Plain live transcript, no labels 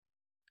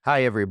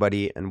Hi,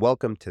 everybody, and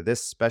welcome to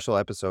this special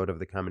episode of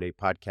the Combinate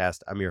Podcast.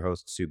 I'm your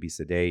host, Subi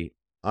Sadeh.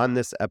 On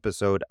this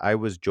episode, I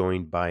was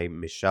joined by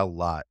Michelle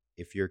Lott.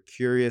 If you're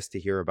curious to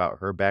hear about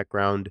her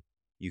background,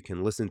 you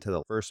can listen to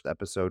the first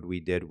episode we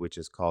did, which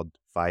is called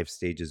 5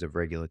 Stages of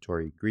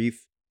Regulatory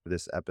Grief.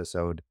 This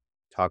episode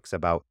talks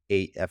about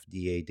 8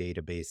 FDA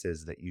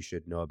databases that you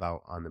should know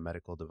about on the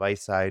medical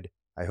device side.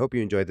 I hope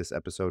you enjoyed this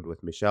episode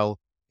with Michelle.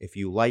 If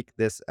you like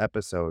this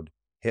episode,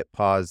 hit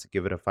pause,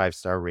 give it a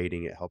 5-star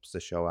rating. It helps the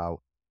show out.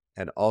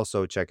 And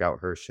also check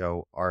out her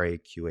show,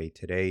 RAQA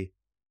Today.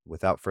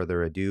 Without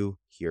further ado,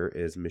 here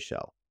is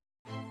Michelle.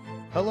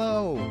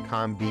 Hello,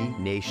 Combi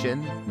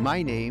Nation.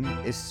 My name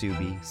is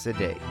Subi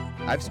Sadeh.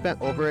 I've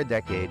spent over a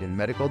decade in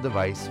medical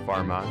device,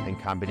 pharma, and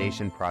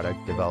combination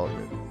product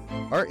development.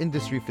 Our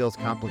industry feels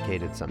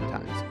complicated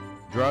sometimes.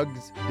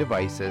 Drugs,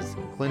 devices,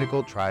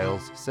 clinical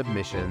trials,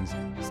 submissions,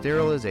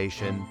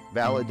 sterilization,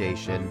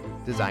 validation,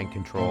 design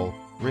control,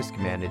 risk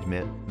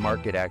management,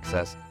 market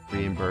access,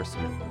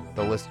 reimbursement.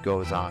 The list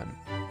goes on.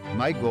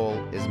 My goal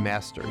is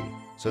mastery,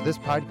 so this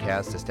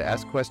podcast is to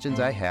ask questions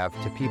I have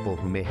to people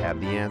who may have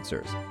the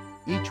answers.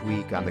 Each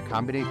week on the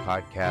Combinate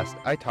Podcast,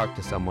 I talk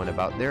to someone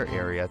about their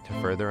area to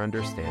further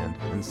understand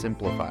and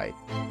simplify.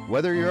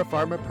 Whether you're a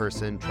pharma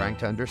person trying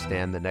to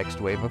understand the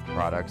next wave of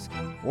products,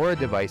 or a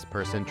device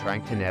person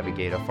trying to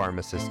navigate a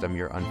pharma system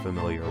you're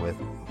unfamiliar with,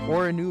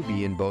 or a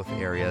newbie in both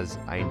areas,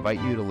 I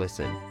invite you to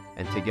listen,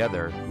 and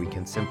together we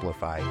can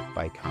simplify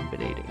by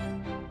combinating.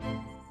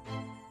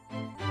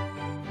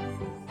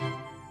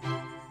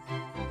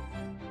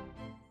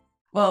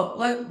 Well,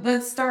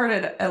 let's start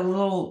at a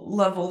little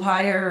level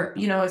higher.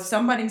 If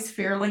somebody's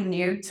fairly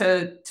new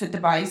to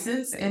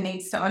devices and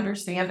needs to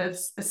understand a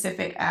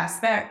specific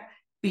aspect,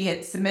 be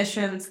it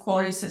submissions,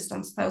 quality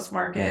systems,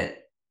 post-market,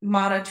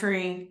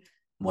 monitoring,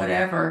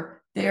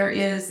 whatever, there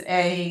is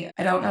I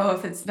don't know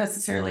if it's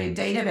necessarily a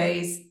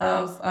database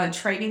of a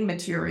training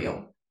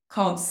material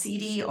called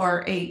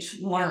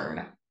CDRH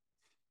Learn.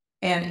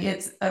 And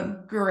it's a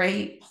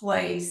great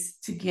place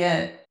to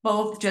get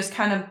both just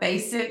kind of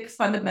basic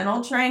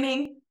fundamental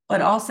training, but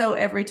also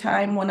every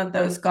time one of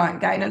those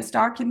guidance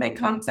document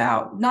comes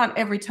out, not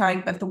every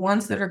time, but the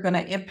ones that are going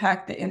to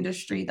impact the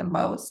industry the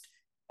most,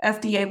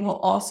 FDA will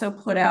also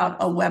put out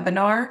a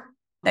webinar.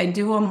 They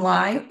do them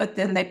live, but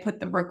then they put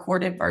the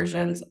recorded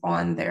versions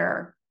on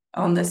the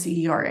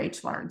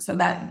CDRH Learn. So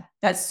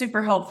that's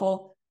super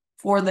helpful.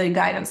 For the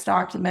guidance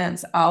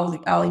documents,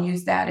 I'll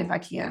use that if I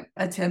can't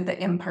attend the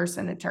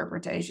in-person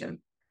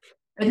interpretation.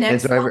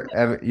 And so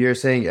you're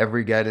saying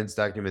every guidance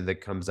document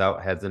that comes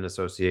out has an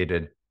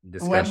associated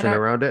discussion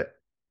around it?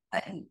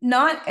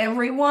 Not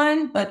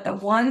everyone, but the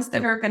ones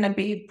that are going to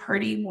be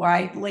pretty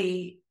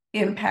widely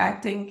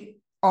impacting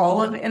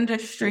all of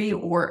industry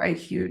or a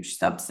huge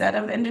subset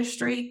of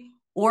industry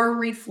or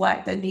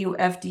reflect the new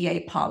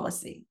FDA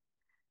policy.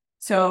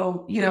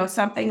 So,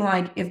 something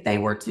like if they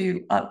were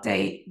to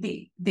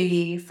update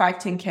the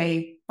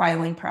 510K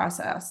filing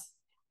process,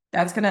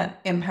 that's going to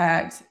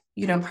impact,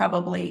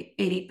 probably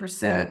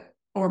 80%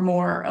 or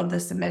more of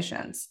the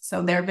submissions.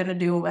 So they're going to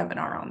do a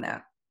webinar on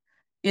that.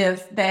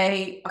 If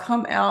they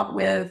come out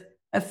with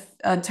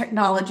a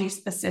technology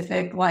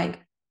specific,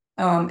 like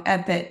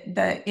at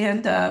the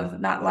end of,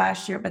 not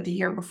last year, but the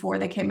year before,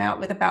 they came out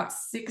with about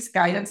 6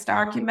 guidance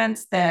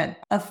documents that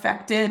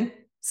affected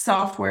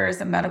software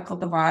as a medical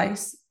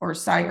device or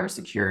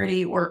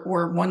cybersecurity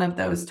or one of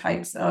those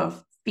types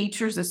of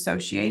features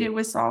associated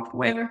with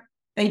software.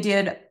 They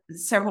did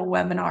several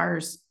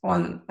webinars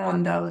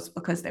on those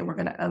because they were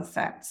going to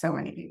affect so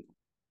many people.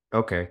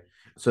 Okay.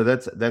 So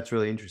that's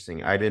really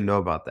interesting. I didn't know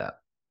about that.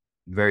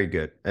 Very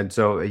good. And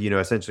so,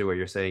 essentially what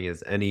you're saying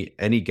is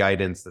any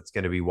guidance that's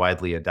going to be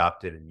widely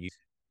adopted and used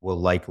will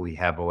likely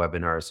have a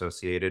webinar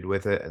associated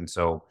with it. And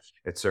so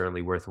it's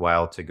certainly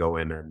worthwhile to go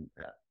in and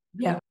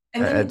yeah.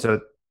 And so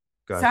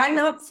sign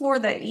up for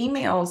the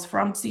emails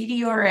from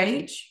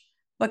CDRH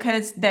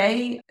because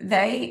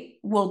they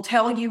will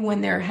tell you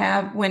when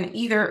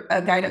either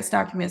a guidance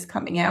document is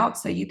coming out,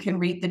 so you can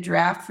read the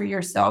draft for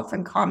yourself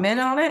and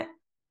comment on it.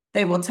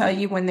 They will tell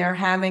you when they're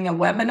having a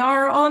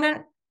webinar on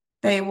it.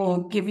 They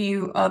will give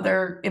you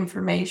other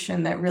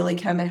information that really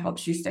kind of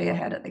helps you stay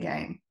ahead of the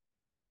game.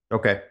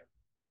 Okay.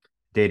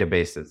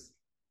 Databases.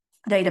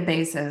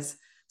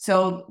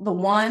 So the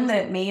one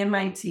that me and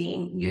my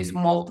team use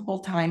multiple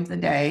times a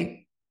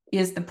day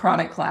is the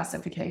product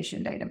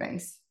classification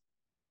database.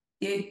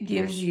 It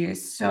gives you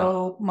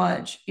so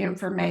much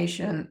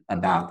information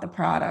about the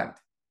product.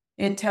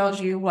 It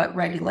tells you what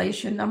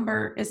regulation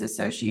number is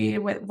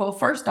associated with. Well,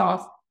 first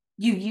off,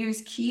 you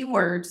use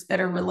keywords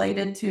that are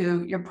related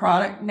to your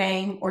product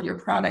name or your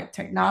product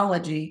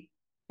technology,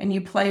 and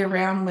you play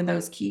around with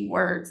those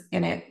keywords,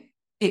 and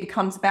it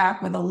comes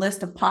back with a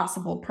list of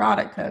possible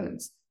product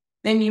codes.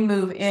 Then you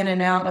move in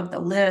and out of the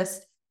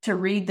list to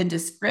read the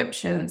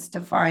descriptions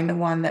to find the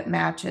one that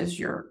matches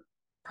your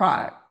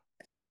product.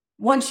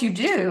 Once you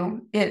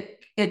do,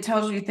 it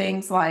tells you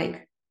things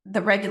like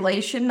the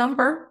regulation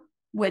number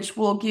which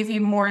will give you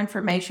more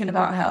information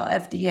about how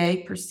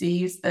FDA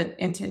perceives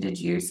the intended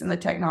use and the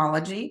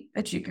technology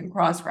that you can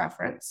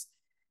cross-reference.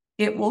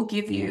 It will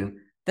give you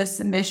the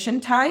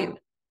submission type.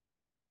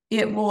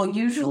 It will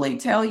usually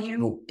tell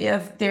you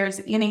if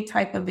there's any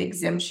type of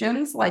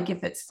exemptions, like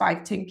if it's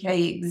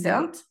 510K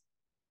exempt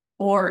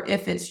or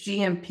if it's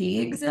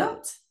GMP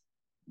exempt.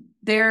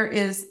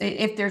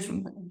 If there's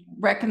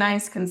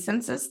recognized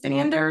consensus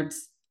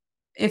standards,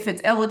 if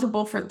it's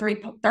eligible for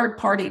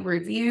third-party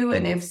review,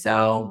 and if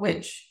so,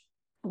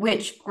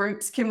 which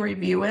groups can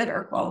review it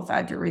or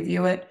qualified to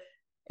review it,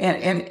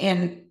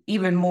 and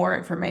even more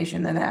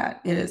information than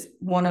that. It is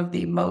one of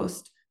the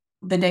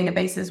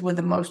databases with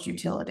the most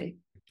utility.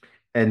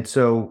 And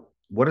so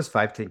what does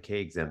 510K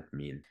exempt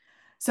mean?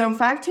 So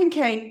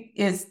 510K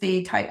is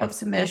the type of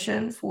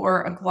submission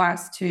for a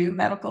class 2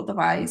 medical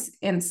device,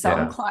 and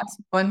some class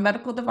 1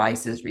 medical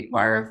devices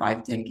require a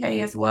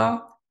 510K as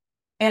well.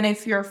 And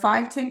if you're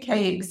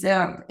 510K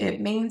exempt,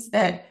 it means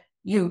that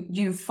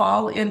you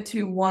fall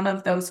into one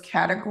of those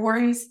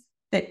categories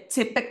that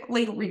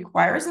typically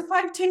requires a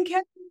 510K,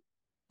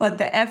 but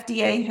the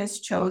FDA has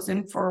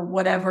chosen, for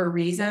whatever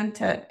reason,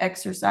 to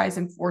exercise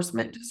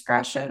enforcement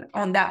discretion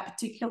on that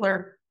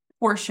particular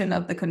portion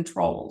of the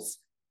controls.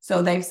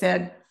 So they've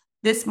said,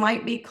 this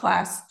might be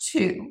class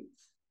 2,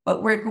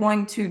 but we're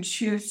going to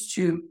choose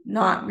to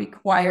not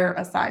require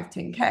a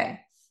 510K.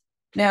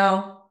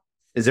 Now,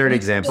 is there an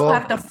example? You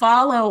have to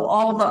follow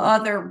all the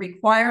other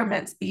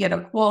requirements, be it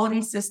a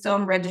quality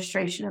system,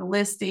 registration and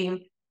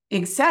listing,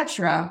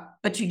 etc.,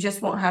 but you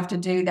just won't have to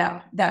do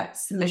that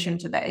submission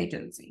to the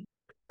agency.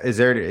 Is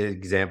there an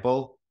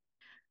example?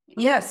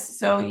 Yes.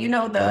 So,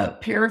 the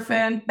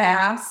paraffin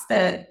baths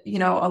that,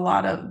 a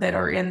lot of that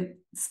are in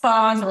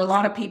spas, or a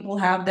lot of people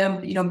have them,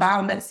 buy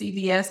them at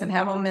CVS and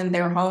have them in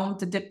their home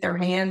to dip their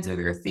hands or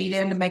their feet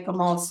in to make them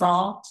all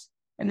soft.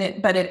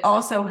 But it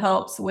also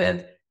helps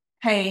with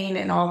pain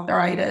and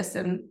arthritis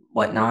and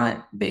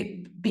whatnot,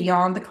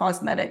 beyond the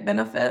cosmetic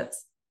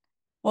benefits.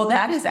 Well,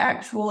 that is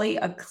actually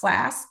a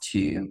class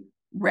 2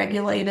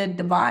 regulated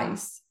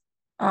device.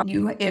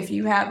 If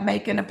you have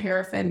making a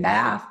paraffin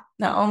bath,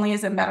 not only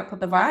is it a medical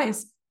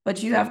device,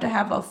 but you have to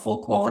have a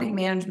full quality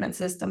management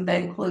system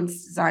that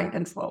includes design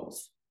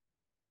controls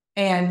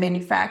and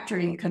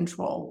manufacturing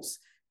controls.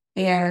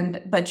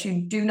 But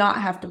you do not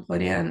have to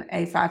put in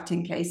a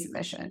 510K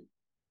submission.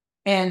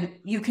 And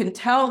you can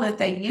tell that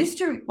they used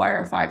to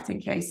require a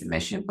 510K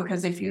submission,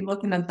 because if you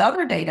look in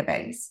another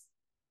database,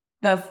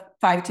 the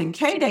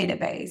 510K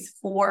database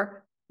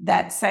for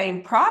that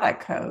same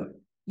product code,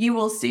 you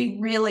will see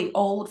really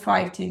old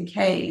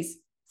 510Ks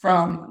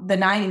from the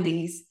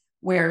 90s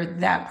where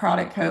that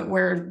product code,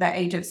 where the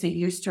agency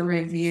used to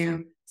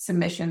review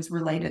submissions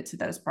related to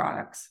those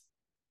products.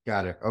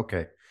 Got it.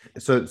 Okay.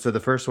 So the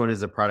first one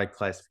is a product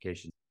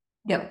classification.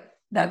 Yep.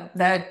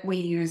 That we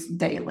use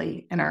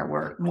daily in our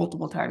work,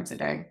 multiple times a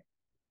day.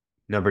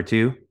 Number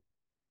 2?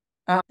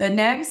 The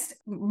next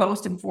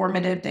most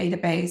informative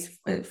database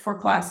for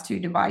class 2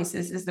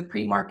 devices is the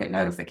pre-market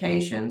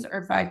notifications,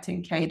 or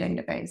 510K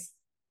database.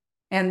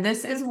 And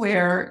this is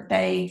where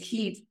they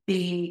keep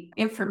the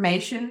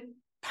information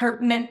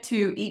pertinent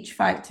to each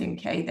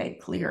 510K they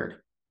cleared.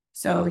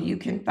 So you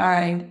can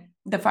find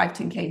the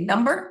 510K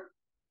number.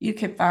 You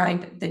can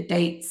find the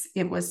dates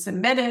it was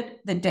submitted,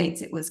 the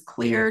dates it was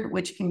cleared,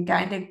 which can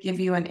kind of give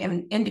you an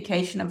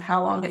indication of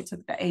how long it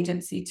took the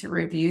agency to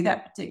review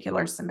that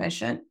particular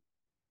submission.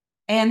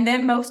 And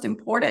then most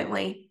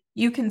importantly,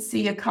 you can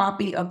see a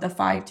copy of the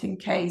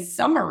 510K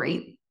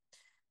summary,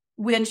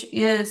 which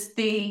is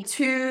the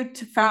 2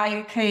 to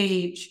 5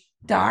 page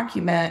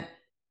document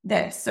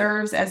that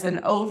serves as an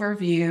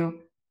overview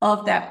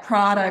of that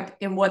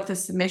product and what the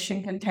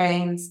submission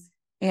contains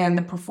and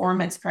the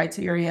performance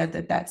criteria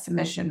that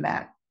submission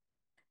met.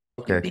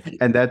 Okay.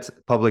 And that's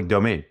public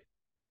domain?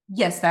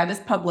 Yes, that is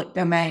public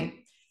domain.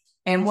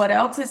 And what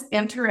else is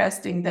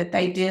interesting that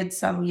they did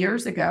some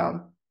years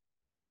ago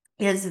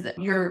is that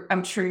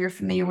I'm sure you're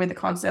familiar with the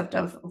concept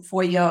of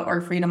FOIA,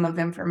 or Freedom of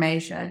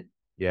Information,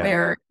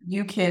 where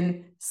you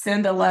can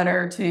send a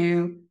letter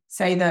to,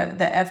 say, the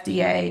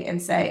FDA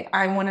and say,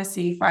 I want to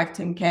see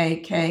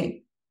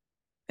 510K,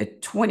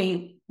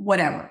 20,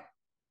 whatever.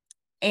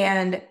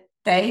 And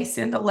they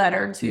send a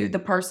letter to the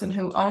person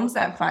who owns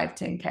that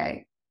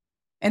 510K,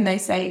 and they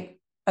say,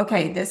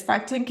 okay, this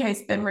 510K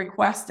has been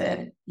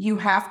requested. You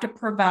have to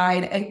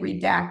provide a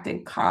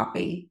redacted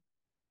copy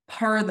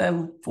per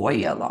the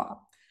FOIA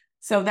law.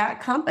 So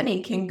that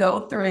company can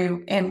go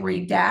through and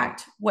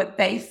redact what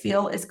they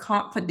feel is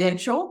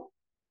confidential,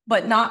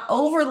 but not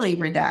overly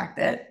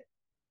redacted.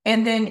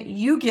 And then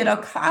you get a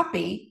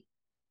copy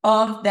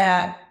of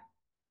that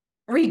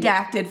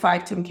redacted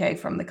 510K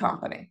from the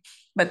company.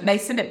 But they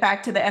send it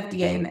back to the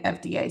FDA, and the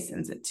FDA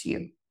sends it to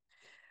you.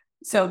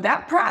 So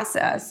that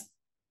process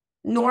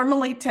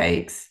normally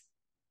takes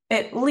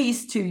at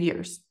least 2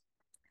 years.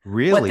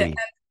 Really?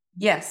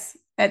 Yes,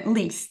 at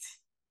least.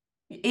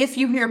 If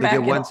you hear back to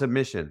get one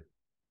submission.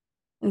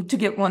 To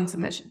get one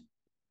submission.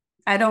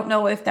 I don't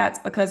know if that's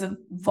because of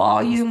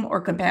volume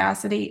or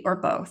capacity or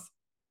both.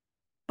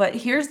 But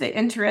here's the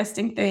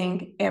interesting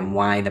thing, and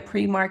why the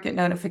pre-market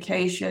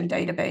notification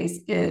database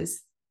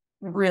is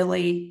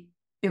really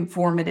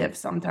informative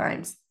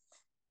sometimes,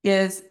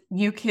 is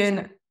you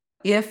can,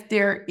 if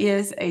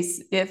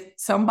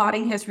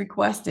somebody has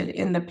requested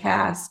in the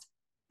past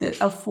that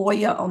a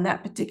FOIA on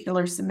that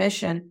particular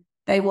submission,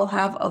 they will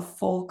have a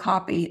full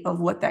copy of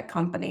what that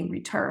company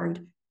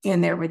returned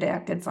in their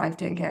redacted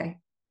 510K.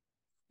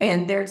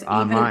 And there's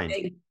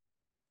Online.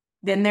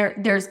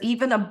 there's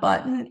even a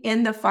button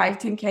in the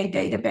 510K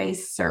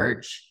database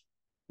search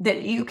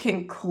that you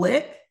can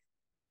click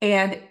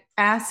and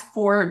ask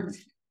for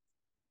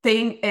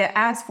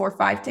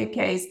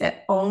 510Ks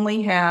that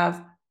only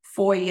have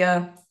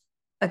FOIA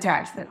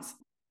attachments.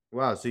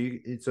 Wow.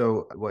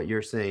 So what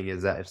you're saying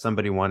is that if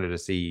somebody wanted to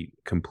see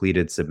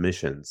completed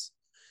submissions,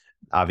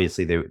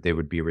 obviously they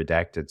would be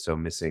redacted, so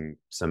missing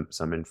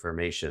some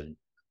information,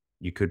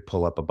 you could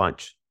pull up a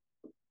bunch.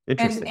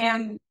 Interesting.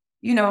 And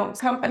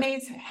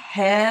companies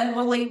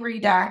heavily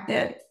redact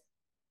it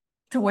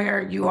to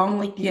where you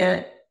only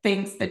get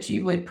things that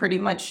you would pretty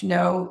much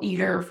know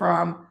either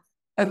from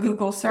a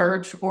Google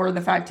search or the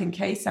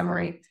 510K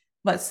summary.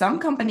 But some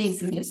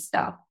companies miss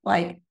stuff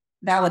like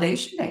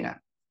validation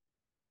data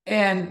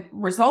and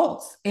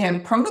results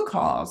and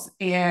protocols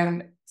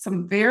and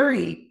some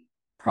very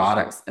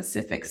product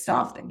specific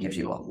stuff that gives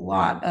you a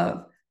lot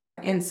of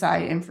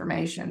inside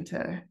information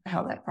to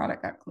how that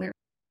product got cleared.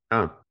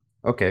 Oh,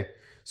 okay.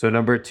 So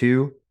number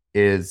 2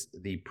 is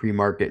the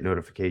pre-market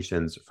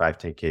notifications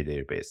 510K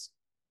database.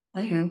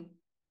 Mm-hmm.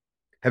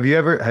 Have you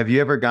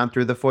ever gone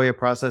through the FOIA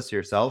process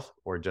yourself,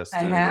 or just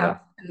I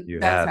have.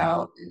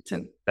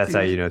 That's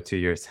how you know 2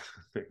 years.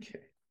 Okay.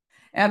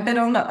 I've been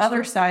on the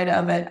other side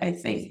of it, I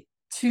think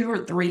 2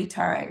 or 3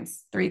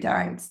 times.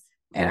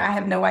 And I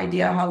have no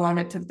idea how long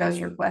it took those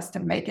requests to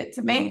make it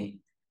to me,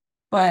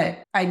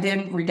 but I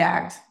did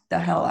redact the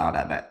hell out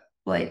of it,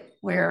 like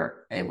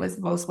where it was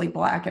mostly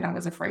black and I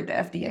was afraid the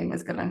FDA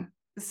was going to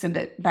send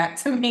it back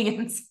to me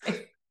and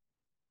say,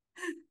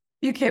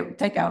 you can't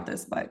take out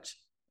this much.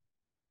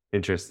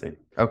 Interesting.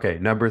 Okay.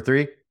 Number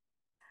 3.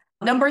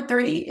 Number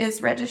 3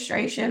 is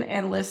registration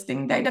and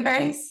listing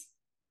database.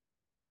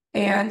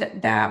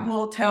 And that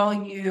will tell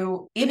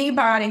you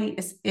anybody,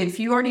 if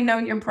you already know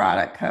your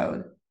product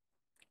code,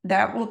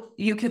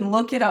 you can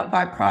look it up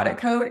by product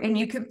code and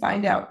you can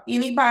find out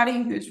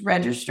anybody who's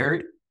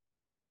registered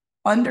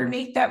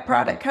underneath that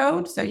product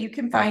code. So you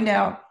can find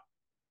out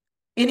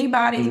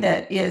anybody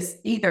that is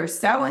either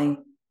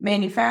selling,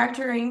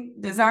 manufacturing,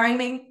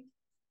 designing,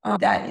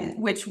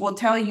 which will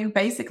tell you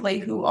basically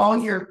who all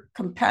your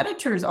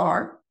competitors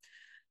are.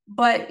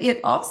 But it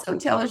also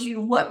tells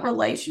you what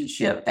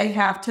relationship they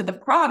have to the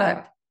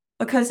product,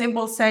 because it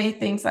will say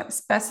things like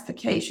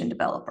specification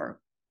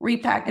developer,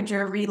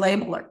 repackager,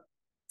 relabeler.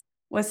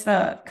 What's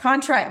the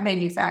contract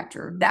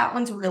manufacturer? That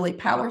one's really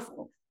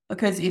powerful,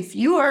 because if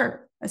you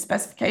are a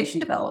specification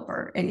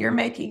developer and you're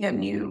making a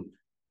new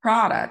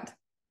product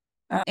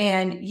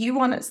and you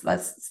want to,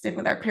 let's stick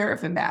with our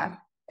paraffin bath,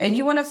 and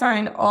you want to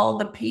find all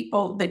the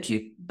people but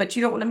you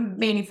don't want to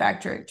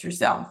manufacture it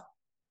yourself.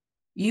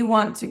 You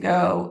want to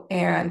go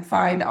and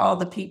find all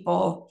the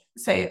people,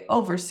 say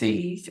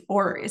overseas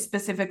or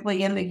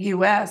specifically in the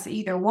US,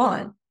 either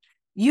one.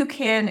 You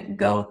can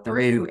go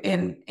through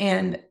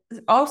and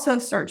also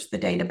search the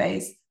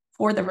database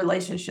for the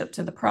relationship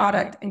to the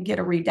product and get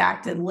a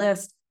redacted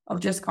list of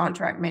just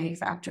contract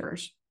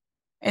manufacturers.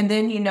 And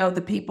then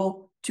the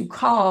people to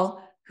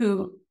call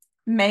who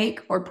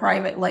make or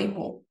private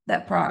label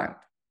that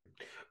product.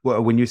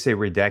 Well, when you say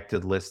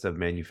redacted list of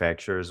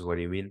manufacturers, what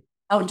do you mean?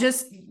 Oh,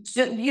 just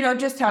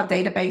how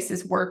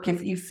databases work.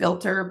 If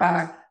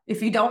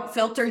you don't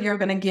filter, you're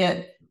going to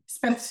get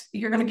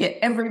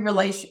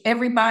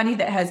everybody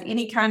that has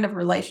any kind of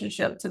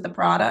relationship to the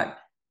product.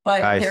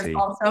 But there's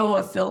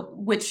also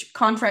which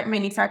contract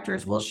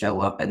manufacturers will show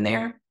up in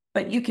there.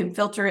 But you can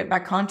filter it by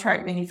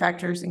contract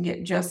manufacturers and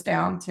get just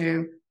down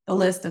to the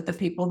list of the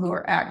people who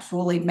are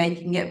actually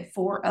making it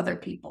for other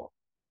people.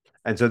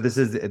 And so this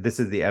is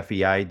the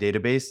FEI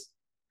database?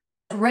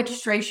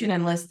 Registration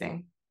and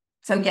listing.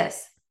 So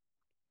yes.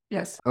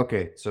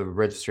 Okay, so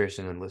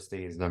registration and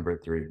listing is number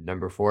 3.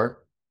 Number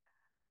 4?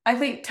 I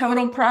think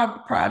total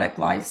product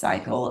life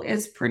cycle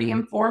is pretty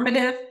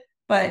informative,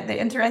 but the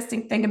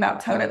interesting thing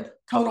about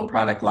total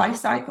product life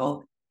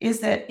cycle is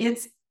that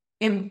it's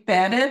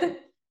embedded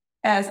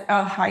as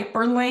a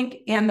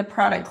hyperlink in the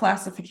product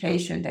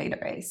classification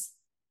database.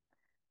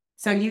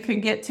 So you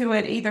can get to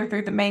it either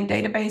through the main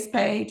database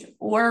page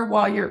or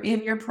while you're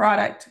in your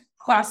product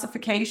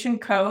classification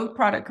code,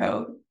 product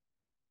code.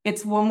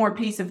 It's one more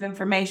piece of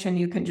information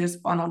you can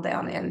just funnel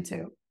down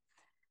into.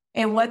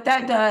 And what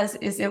that does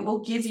is it will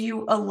give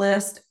you a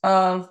list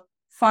of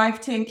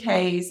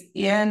 510Ks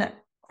in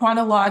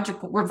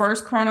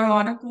reverse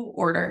chronological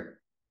order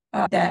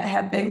that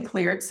have been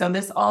cleared. So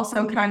this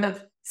also kind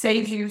of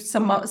saves you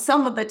some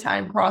of the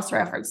time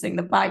cross-referencing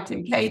the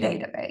 510K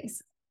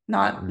database.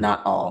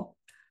 Not all.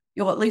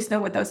 You'll at least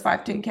know what those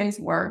 510Ks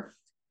were,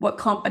 what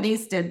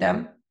companies did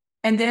them,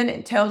 and then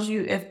it tells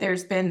you if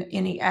there's been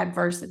any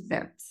adverse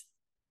events.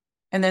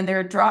 and then there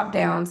are drop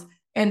downs.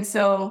 And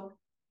so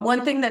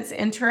one thing that's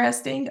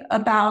interesting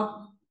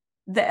about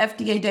the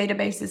FDA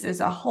databases as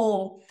a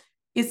whole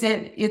is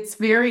that it's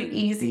very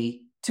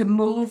easy to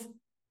move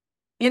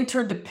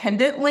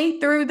interdependently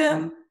through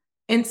them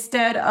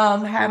instead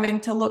of having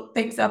to look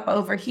things up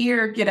over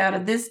here, get out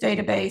of this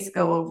database,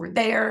 go over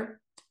there,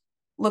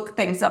 look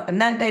things up in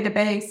that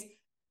database.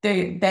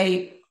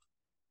 They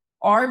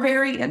are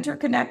very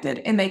interconnected,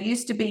 and they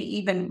used to be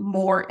even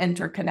more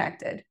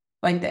interconnected.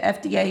 Like the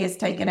FDA has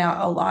taken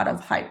out a lot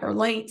of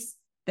hyperlinks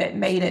that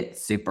made it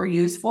super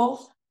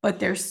useful, but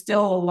there's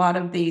still a lot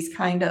of these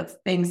kind of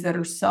things that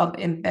are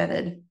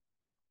sub-embedded.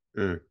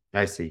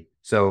 I see.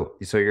 So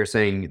you're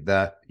saying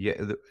that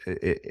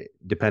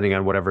depending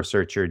on whatever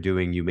search you're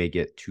doing, you may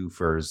get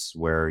twofers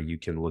where you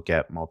can look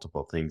at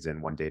multiple things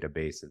in one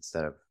database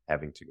instead of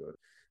having to go.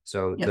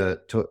 So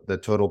Yep. the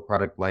total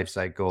product life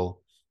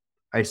cycle,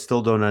 I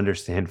still don't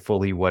understand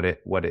fully what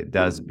it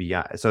does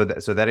beyond. So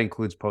that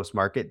includes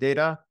post-market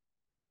data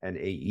and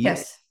AE.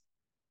 Yes.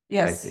 I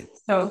Yes. see.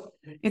 So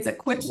it's a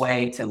quick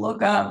way to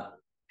look up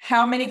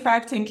how many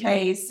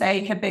 510Ks,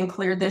 say, have been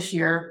cleared this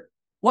year,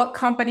 what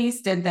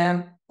companies did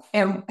them,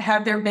 and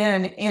have there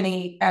been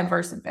any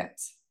adverse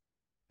events?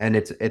 And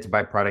it's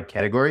by product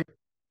category.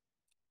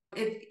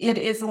 It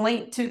is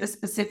linked to the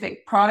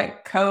specific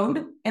product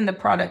code in the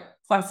product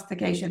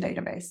classification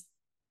database.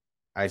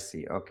 I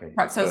see. Okay.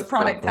 So it's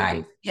product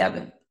type.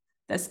 Yeah,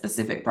 the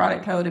specific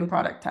product code and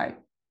product type.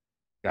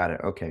 Got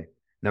it. Okay.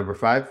 Number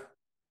 5.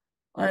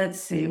 Let's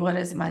see. What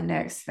is my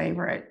next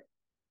favorite?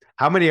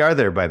 How many are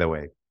there, by the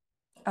way?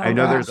 Oh, I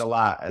know gosh. there's a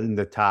lot in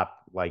the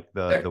top, like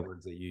the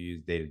ones that you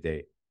use day to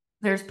day.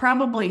 There's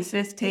probably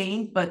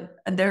 15, but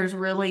there's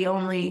really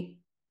only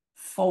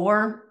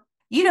 4.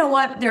 You know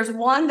what? There's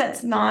one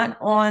that's not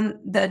on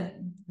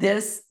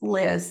this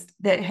list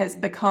that has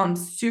become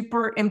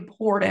super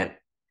important.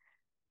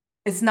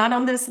 It's not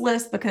on this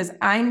list because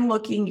I'm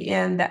looking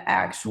in the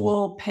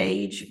actual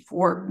page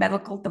for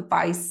medical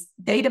device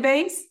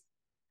database.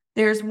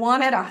 There's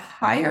one at a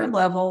higher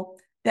level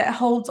that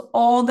holds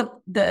all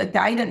the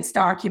guidance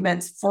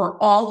documents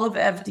for all of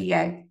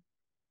FDA.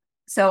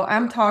 So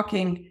I'm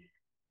talking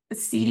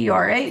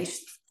CDRH,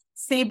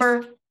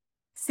 CBER,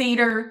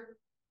 CEDAR,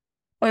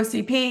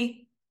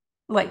 OCP,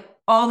 like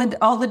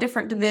all the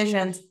different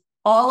divisions,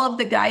 all of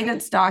the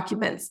guidance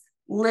documents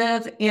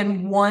live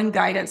in one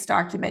guidance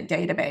document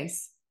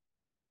database.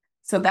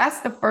 So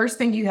that's the first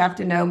thing you have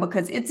to know,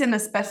 because it's in a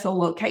special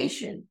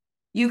location.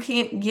 You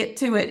can't get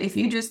to it if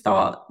you just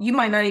thought, you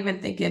might not even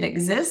think it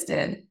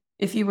existed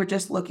if you were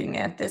just looking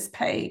at this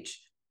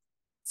page.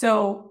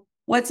 So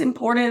what's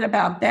important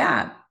about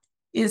that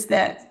is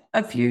that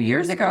a few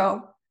years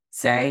ago,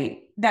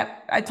 say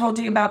that I told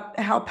you about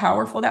how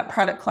powerful that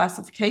product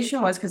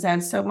classification was because it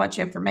had so much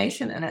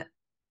information in it.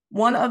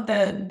 One of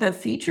the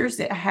features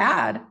it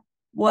had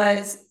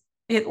was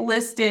it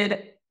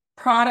listed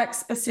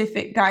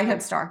product-specific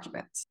guidance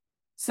documents.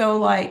 So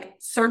like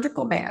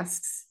surgical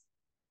masks,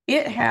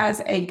 it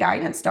has a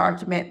guidance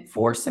document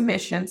for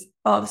submissions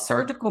of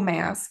surgical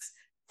masks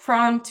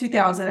from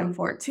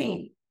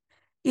 2014.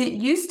 It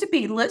used to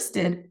be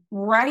listed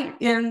right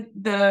in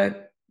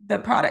the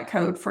product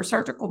code for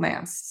surgical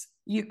masks.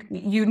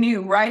 You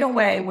knew right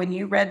away when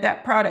you read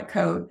that product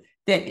code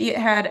that it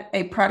had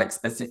a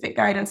product-specific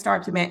guidance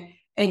document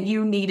and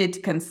you needed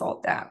to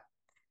consult that.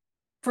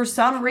 For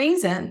some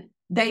reason,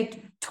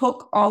 they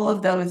took all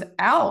of those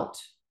out,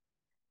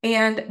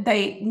 and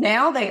they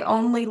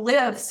only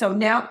live. So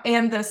now,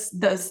 and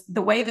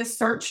the way the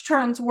search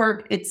terms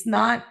work, it's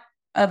not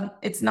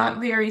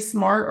very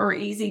smart or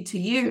easy to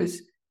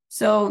use.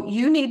 So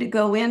you need to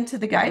go into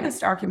the guidance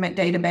document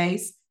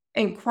database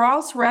and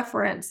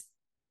cross-reference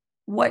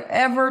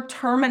whatever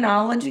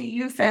terminology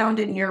you found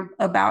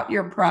about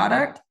your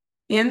product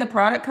in the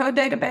product code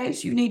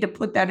database. You need to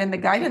put that in the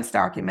guidance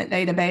document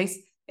database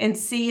and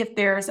see if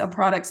there's a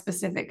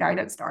product-specific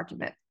guidance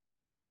document.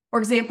 For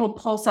example,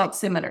 pulse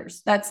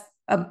oximeters. That's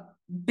a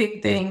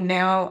big thing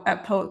now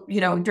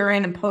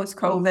during and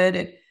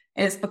post-COVID.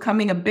 It's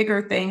becoming a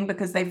bigger thing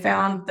because they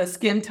found the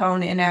skin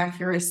tone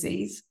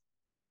inaccuracies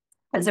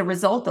as a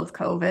result of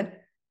COVID.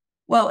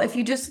 Well, if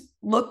you just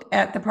look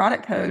at the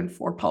product code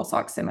for pulse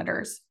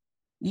oximeters,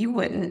 you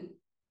wouldn't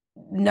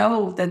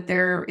know that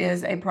there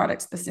is a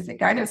product-specific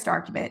guidance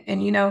document.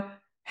 And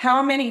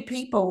how many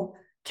people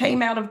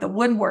came out of the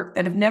woodwork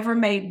that have never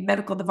made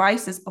medical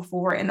devices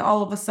before and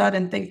all of a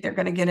sudden think they're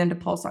going to get into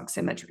pulse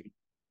oximetry,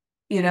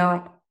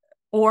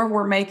 or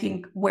we're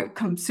making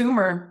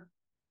consumer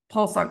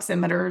pulse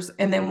oximeters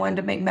and then wanted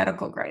to make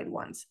medical grade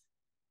ones.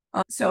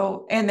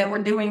 And then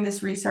we're doing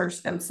this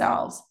research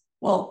themselves.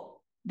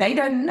 Well, they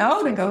didn't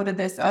know to go to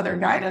this other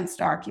guidance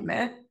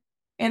document.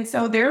 And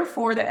so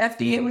therefore the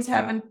FDA was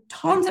having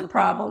tons of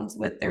problems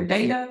with their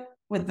data,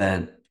 with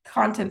the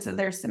contents of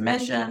their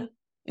submission,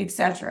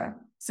 etc.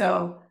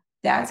 So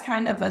that's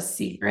kind of a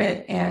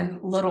secret and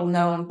little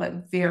known,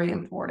 but very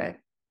important.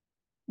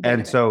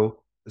 And so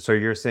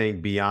you're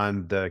saying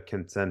beyond the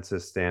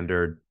consensus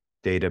standard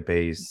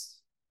database,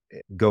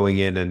 going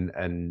in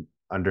and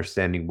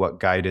understanding what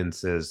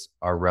guidances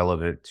are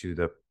relevant to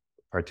the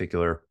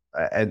particular,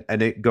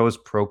 and it goes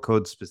pro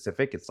code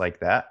specific. It's like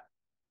that.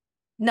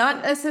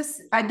 Not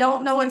necessarily. I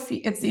don't know if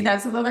you, see,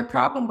 that's another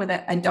problem with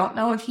it. I don't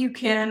know if you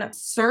can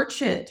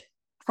search it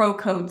pro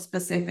code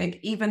specific,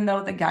 even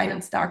though the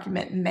guidance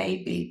document may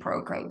be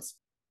pro codes.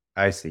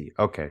 I see.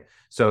 Okay.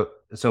 So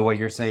what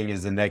you're saying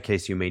is in that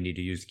case, you may need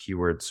to use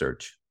keyword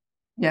search.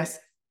 Yes.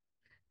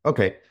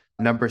 Okay.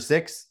 Number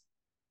 6.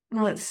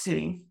 Let's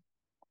see.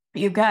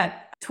 You've got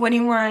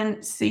 21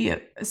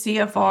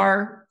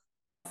 CFR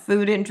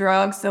food and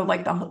drugs. So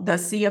like the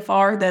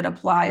CFR that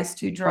applies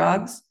to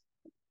drugs.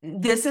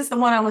 This is the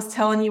one I was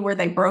telling you where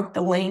they broke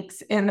the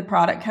links in the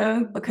product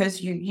code, because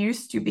you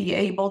used to be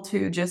able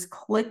to just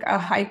click a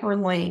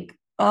hyperlink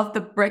of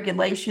the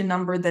regulation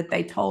number that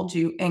they told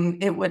you,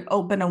 and it would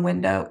open a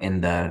window in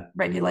the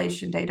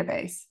regulation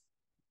database.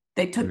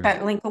 They took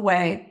that link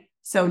away.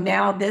 So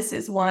now this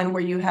is one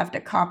where you have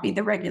to copy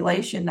the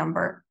regulation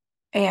number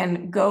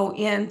and go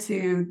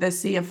into the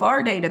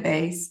CFR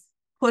database,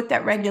 put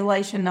that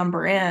regulation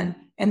number in,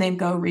 and then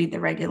go read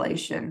the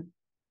regulation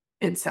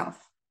itself.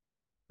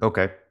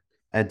 Okay.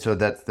 And so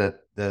that's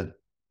the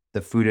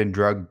food and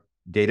drug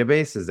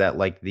database. Is that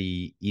like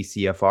the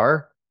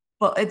ECFR?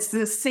 Well, it's the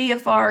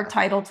CFR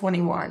Title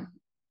 21.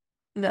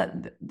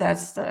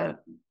 That's the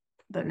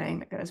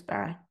name it goes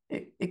by.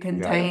 It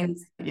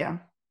contains, yeah.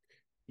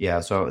 Yeah.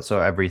 So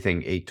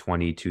everything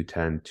 820,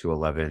 210,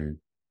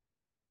 211,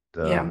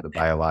 the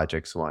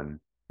biologics one.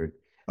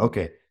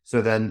 Okay.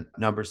 So then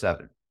number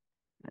 7.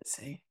 Let's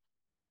see.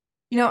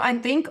 I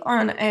think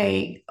on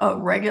a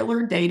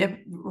regular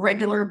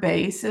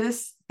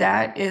basis,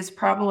 that is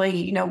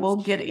probably, we'll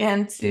get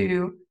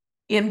into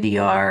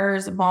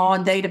MDRs, MAW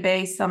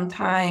database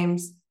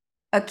sometimes.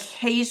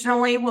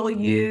 Occasionally we'll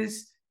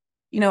use,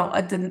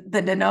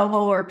 the de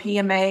novo or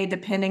PMA,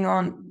 depending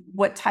on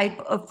what type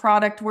of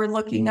product we're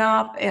looking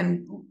up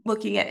and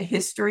looking at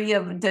history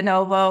of de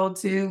novo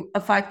to a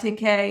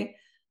 510K.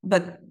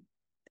 But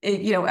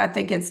I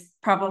think it's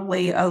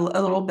probably a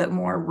little bit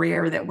more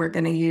rare that we're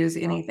going to use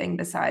anything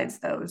besides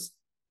those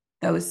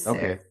 6.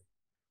 Okay.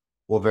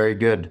 Well, very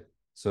good.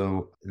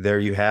 So there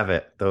you have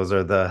it. Those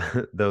are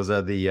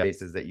the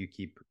bases that you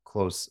keep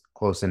close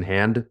in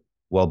hand,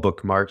 well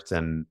bookmarked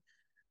and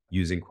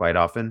using quite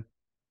often.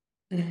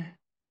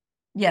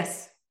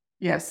 Yes.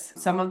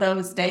 Some of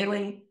those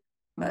daily,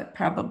 but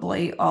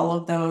probably all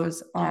of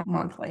those are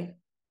monthly.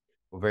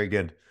 Well, very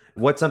good.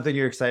 What's something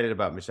you're excited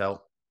about,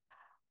 Michelle?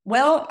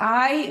 Well,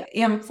 I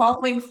am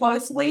following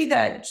closely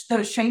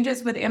those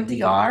changes with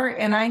MDR,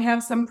 and I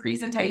have some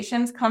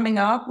presentations coming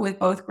up with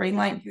both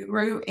Greenlight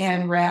Guru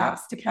and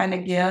RAPS to kind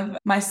of give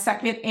my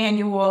second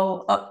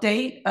annual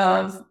update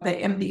of the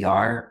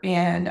MDR,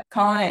 and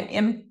calling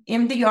it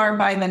MDR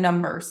by the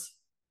numbers.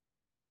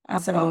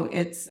 So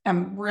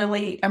I'm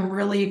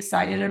really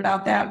excited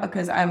about that,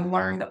 because I've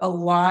learned a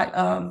lot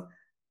of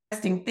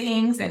interesting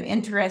things and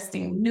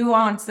interesting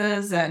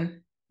nuances, and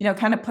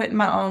kind of putting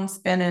my own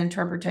spin and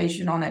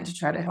interpretation on it to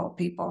try to help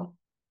people.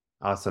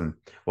 Awesome.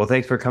 Well,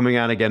 thanks for coming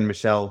on again,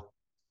 Michelle.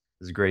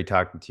 It was great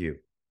talking to you.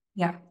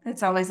 Yeah,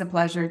 it's always a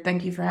pleasure.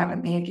 Thank you for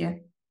having me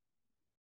again.